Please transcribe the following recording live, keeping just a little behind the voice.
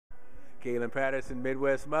Galen Patterson,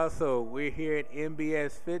 Midwest Muscle. We're here at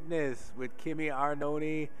MBS Fitness with Kimmy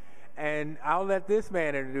Arnone. And I'll let this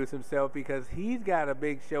man introduce himself because he's got a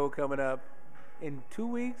big show coming up in 2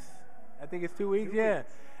 weeks. I think it's 2 weeks, yeah.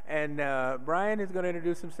 And Brian is going to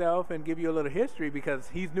introduce himself and give you a little history because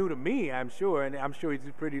he's new to me, I'm sure, and I'm sure he's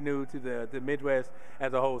pretty new to the Midwest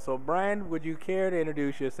as a whole. So, Brian, would you care to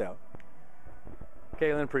introduce yourself?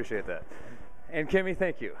 Kaylin, appreciate that. And Kimmy,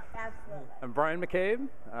 thank you. Absolutely. I'm Brian McCabe,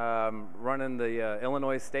 running the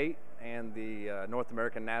Illinois State and the North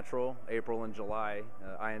American Natural April and July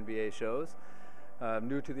INBA shows.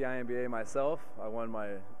 New to the INBA myself. I won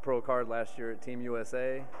my pro card last year at Team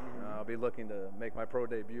USA. I'll be looking to make my pro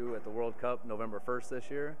debut at the World Cup November 1st this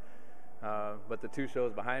year. But the two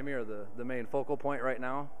shows behind me are the main focal point right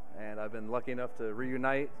now. And I've been lucky enough to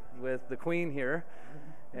reunite with the Queen here.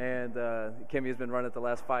 And Kimmy's been running it the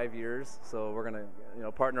last 5 years, so we're gonna,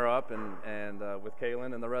 partner up and with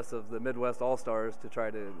Kaylin and the rest of the Midwest All-Stars to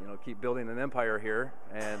try to, keep building an empire here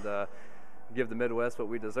and give the Midwest what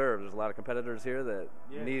we deserve. There's a lot of competitors here that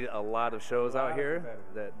need a lot of shows out here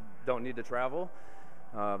that don't need to travel.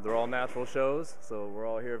 They're all natural shows, so we're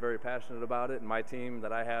all here very passionate about it. And my team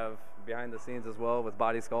that I have behind the scenes as well with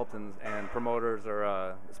Body Sculpt and promoters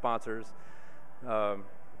or sponsors,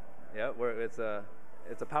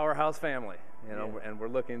 it's a powerhouse family, and we're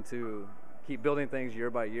looking to keep building things year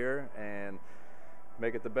by year and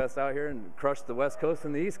make it the best out here and crush the West Coast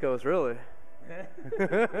and the East Coast, really.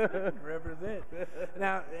 Represent.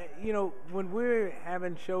 Now, when we're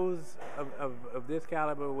having shows of this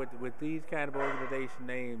caliber with these kind of organization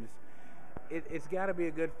names, it's got to be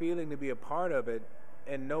a good feeling to be a part of it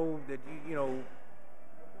and know that,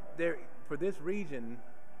 there for this region,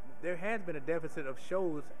 there has been a deficit of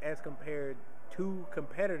shows as compared to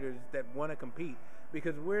competitors that want to compete,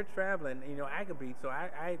 because we're traveling. I compete, so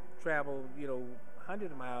I travel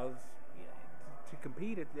hundreds of miles to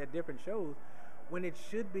compete at different shows, when it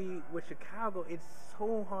should be with Chicago. It's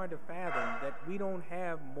so hard to fathom that we don't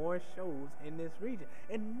have more shows in this region.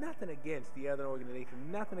 And nothing against the other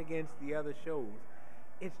organizations, nothing against the other shows.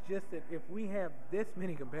 It's just that if we have this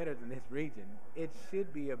many competitors in this region, it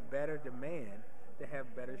should be a better demand to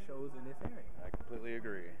have better shows in this area. I completely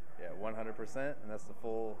agree. Yeah, 100%, and that's the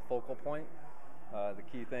full focal point. The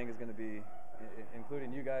key thing is going to be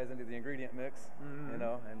including you guys into the ingredient mix,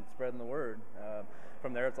 and spreading the word.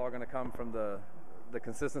 From there, it's all going to come from the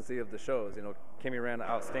consistency of the shows. Kimmy ran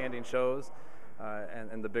outstanding shows,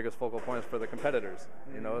 and the biggest focal points for the competitors.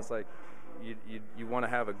 It's like you want to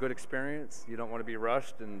have a good experience. You don't want to be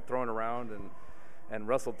rushed and thrown around and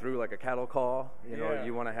wrestled through like a cattle call.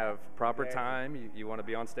 You want to have proper time. You want to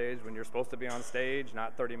be on stage when you're supposed to be on stage,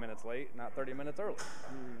 not 30 minutes late, not 30 minutes early.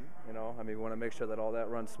 We want to make sure that all that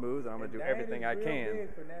runs smooth, and I'm going to do everything I can. Diet is real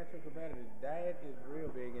big for natural competitors. Diet is real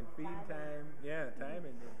big, and feed time,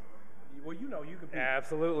 timing. Well, you compete.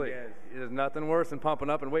 Absolutely. Yes. There's nothing worse than pumping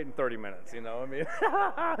up and waiting 30 minutes, We're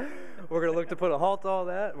going to look to put a halt to all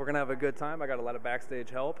that. We're going to have a good time. I got a lot of backstage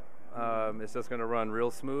help. It's just going to run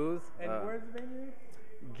real smooth. And where's the venue?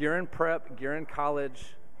 Gearin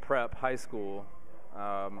College Prep High School,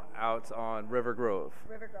 out on River Grove.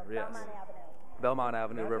 River Grove, yes. Belmont Avenue. Belmont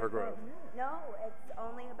Avenue, River Grove. No, it's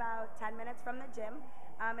only about 10 minutes from the gym.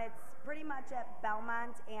 It's pretty much at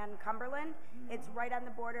Belmont and Cumberland. It's right on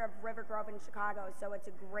the border of River Grove and Chicago, so it's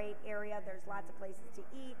a great area. There's lots of places to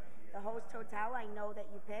eat. The host hotel I know that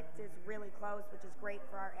you picked is really close, which is great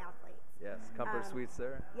for our athletes. Yes, Comfort Suites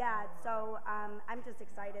there. Yeah, so I'm just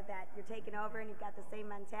excited that you're taking over and you've got the same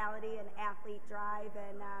mentality and athlete drive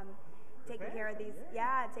and taking care of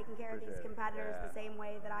these competitors the same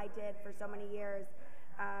way that I did for so many years.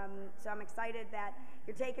 So I'm excited that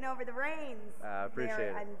you're taking over the reins. I appreciate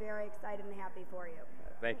it. I'm very excited and happy for you.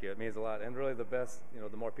 Thank you. It means a lot. And really the best,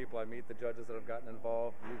 the more people I meet, the judges that have gotten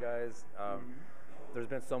involved, you guys, there's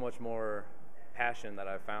been so much more passion that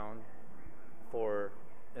I've found for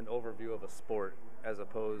an overview of a sport as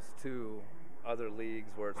opposed to other leagues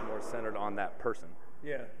where it's more centered on that person.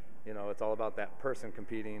 Yeah. It's all about that person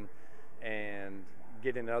competing and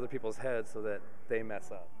getting in other people's heads so that they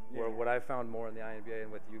mess up. Yeah. Where what I found more in the INBA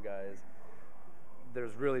and with you guys,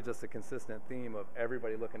 there's really just a consistent theme of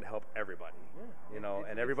everybody looking to help everybody. Yeah.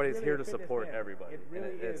 And everybody's really here to support everybody. It really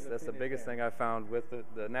is. That's the biggest thing I found with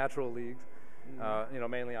the natural leagues,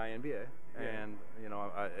 mainly INBA. Yeah. And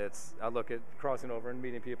I look at crossing over and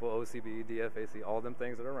meeting people, OCB, DFAC, all them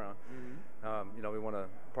things that are around. We want to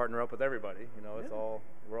partner up with everybody. It's all,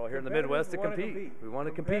 we're all here in the Midwest to compete. We want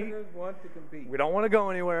to compete. Competitors want to compete. We don't want to go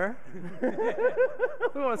anywhere.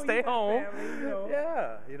 We want to stay home. Family,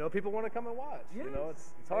 Yeah, people want to come and watch. Yes.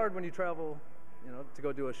 It's hard when you travel to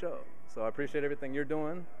go do a show. So I appreciate everything you're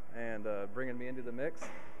doing and bringing me into the mix,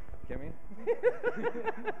 Kimmy.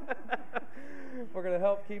 We're gonna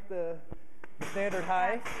help keep the standard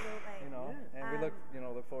high. Absolutely. And we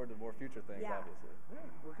look forward to more future things, obviously. Yeah.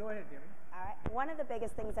 Well, go ahead, Jimmy. All right. One of the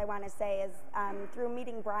biggest things I want to say is through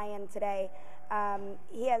meeting Brian today,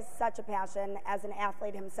 he has such a passion as an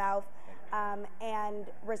athlete himself and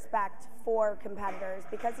respect for competitors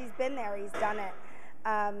because he's been there, he's done it.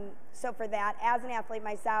 So for that, as an athlete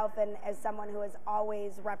myself and as someone who has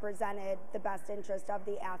always represented the best interest of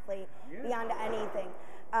the athlete beyond anything,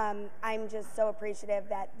 I'm just so appreciative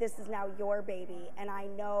that this is now your baby. And I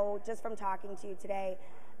know just from talking to you today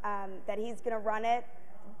that he's going to run it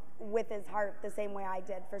with his heart the same way I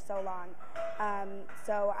did for so long.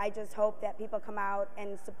 So I just hope that people come out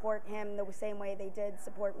and support him the same way they did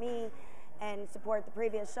support me and support the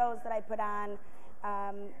previous shows that I put on.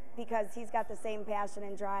 Because he's got the same passion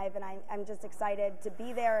and drive, and I'm just excited to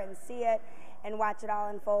be there and see it and watch it all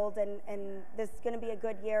unfold. And this is going to be a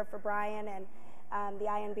good year for Brian and the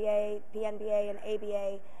INBA, PNBA, and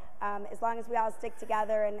ABA, as long as we all stick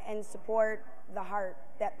together and support the heart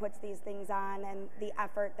that puts these things on and the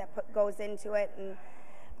effort that goes into it.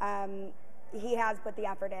 And he has put the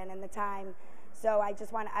effort in and the time. So I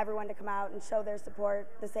just want everyone to come out and show their support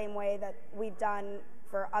the same way that we've done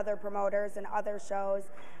for other promoters and other shows,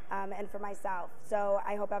 and for myself. So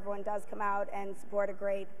I hope everyone does come out and support a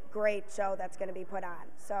great, great show that's going to be put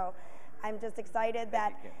on. So I'm just excited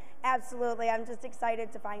absolutely, I'm just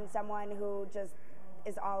excited to find someone who just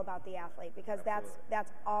is all about the athlete, because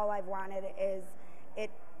that's all I've wanted is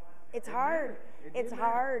it's hard. It's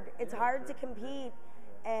hard to compete.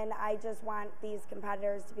 And I just want these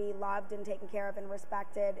competitors to be loved and taken care of and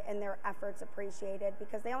respected and their efforts appreciated,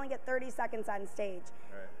 because they only get 30 seconds on stage.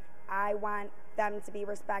 Right. I want them to be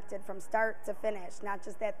respected from start to finish, not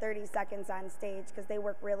just that 30 seconds on stage, because they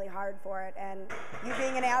work really hard for it. And you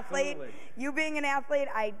being an athlete,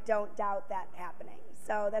 I don't doubt that happening.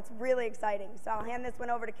 So that's really exciting. So I'll hand this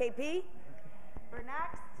one over to KP for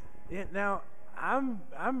next. Yeah, now, I'm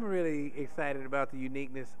really excited about the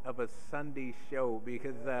uniqueness of a Sunday show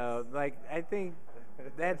because, I think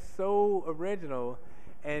that's so original.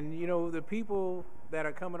 And, the people that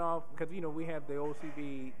are coming off, because, we have the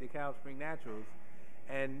OCB, the Cal Spring Naturals,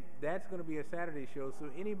 and that's going to be a Saturday show. So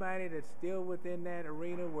anybody that's still within that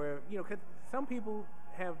arena where, because some people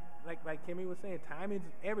have, like Kimmy was saying, time is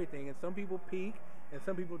everything. And some people peak and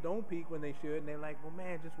some people don't peak when they should. And they're like, well,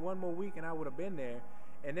 man, just one more week and I would have been there.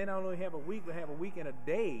 And then I only have a week, but have a week and a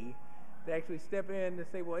day to actually step in and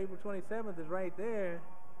say, well, April 27th is right there.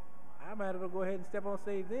 I might as well go ahead and step on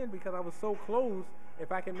stage then, because I was so close.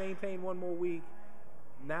 If I can maintain one more week,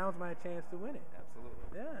 now's my chance to win it.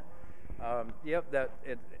 Absolutely. Yeah.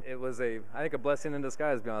 It was I think a blessing in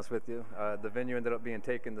disguise, to be honest with you. The venue ended up being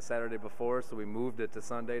taken the Saturday before, so we moved it to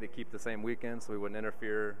Sunday to keep the same weekend so we wouldn't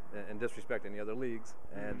interfere and disrespect any other leagues,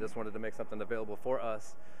 and just wanted to make something available for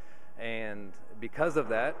us. And because of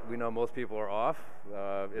that, we know most people are off.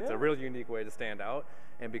 It's a real unique way to stand out.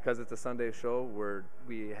 And because it's a Sunday show,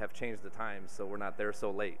 we have changed the times, so we're not there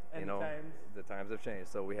so late. And the times have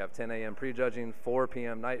changed. So we have 10 a.m. prejudging, 4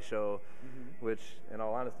 p.m. night show, which, in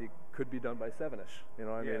all honesty, could be done by 7ish.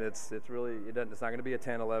 I mean, it's really it's not going to be a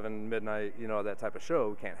 10, 11, midnight, that type of show.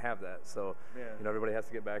 We can't have that. So everybody has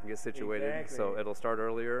to get back and get situated. Exactly. So it'll start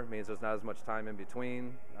earlier. Means there's not as much time in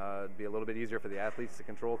between. It'd be a little bit easier for the athletes to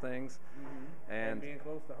control things. And being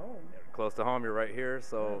close to home. Close to home, you're right here.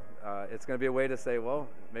 So it's going to be a way to say, well,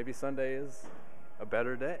 maybe Sunday is a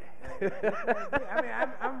better day. I mean,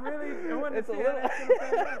 I'm really doing this.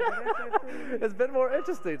 It's been more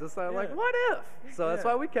interesting to say, like, what if? So that's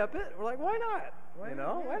why we kept it. We're like, why not? Why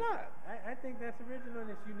not? I think that's original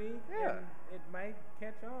and it's unique. Yeah. And it might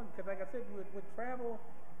catch on because, like I said, with travel,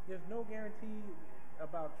 there's no guarantee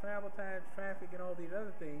about travel times, traffic, and all these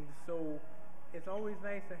other things. So it's always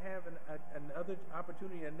nice to have another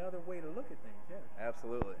opportunity, another way to look at things. Yeah.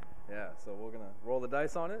 Absolutely. Yeah. So we're gonna roll the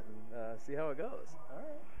dice on it and see how it goes. All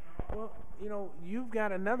right. Well, you've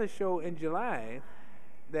got another show in July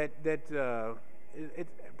that it's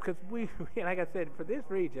because we like I said, for this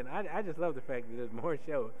region, I just love the fact that there's more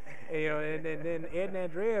shows. And then Ed and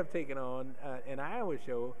Andrea have taken on an Iowa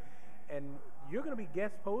show, and you're going to be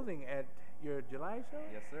guest posing at your July show.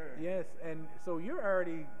 Yes, sir. Yes, and so you're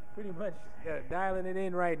already pretty much dialing it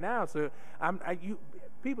in right now. So you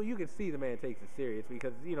can see the man takes it serious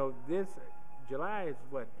because this July is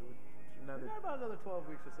what. We got about another 12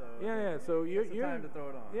 weeks or so. Yeah. So you're time to throw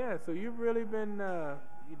it on. Yeah. So you've really been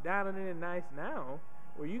you're dialing it in nice now,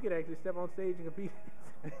 where you could actually step on stage and compete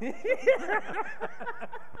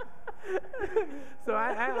So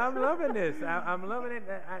I'm loving this. I'm loving it.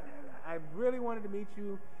 I really wanted to meet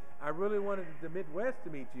you. I really wanted the Midwest to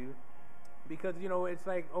meet you because, you know, it's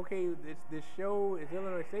like, okay, this show is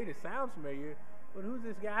Illinois State. It sounds familiar, but who's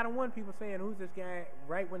this guy? I don't want people saying, who's this guy,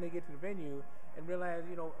 right when they get to the venue and realize,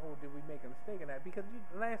 you know, oh, did we make a mistake in that? Because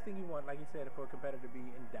the last thing you want, like you said, for a competitor to be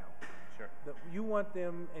in doubt. Sure. You want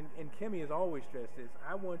them, and Kimmy has always stressed this,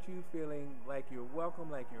 I want you feeling like you're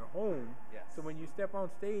welcome, like you're home. Yes. So when you step on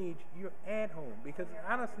stage, you're at home. Because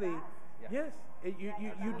honestly, Yeah. yes,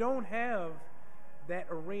 you don't have that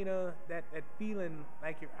arena, that feeling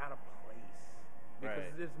like you're out of place. Because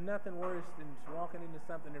Right. there's nothing worse than walking into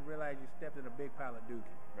something and realize you stepped in a big pile of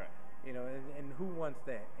dookie. Right. You know, and who wants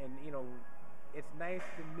that? And, you know, it's nice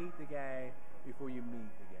to meet the guy before you meet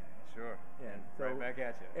the guy. Sure. Yeah, And so- right back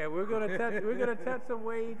at you. And we're gonna touch some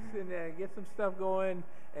weights and get some stuff going,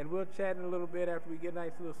 and we'll chat in a little bit after we get a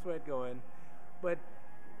nice little sweat going. But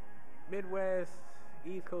Midwest,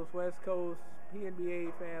 East Coast, West Coast,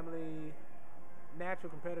 PNBA family, natural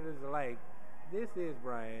competitors alike. This is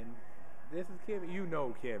Brian. This is Kimmy. You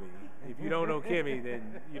know Kimmy. If you don't know Kimmy,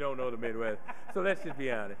 then you don't know the Midwest. So let's just be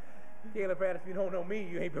honest. Caleb Pratt, if you don't know me,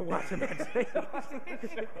 you ain't been watching that stage.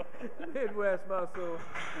 Midwest Muscle,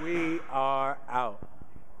 we are out.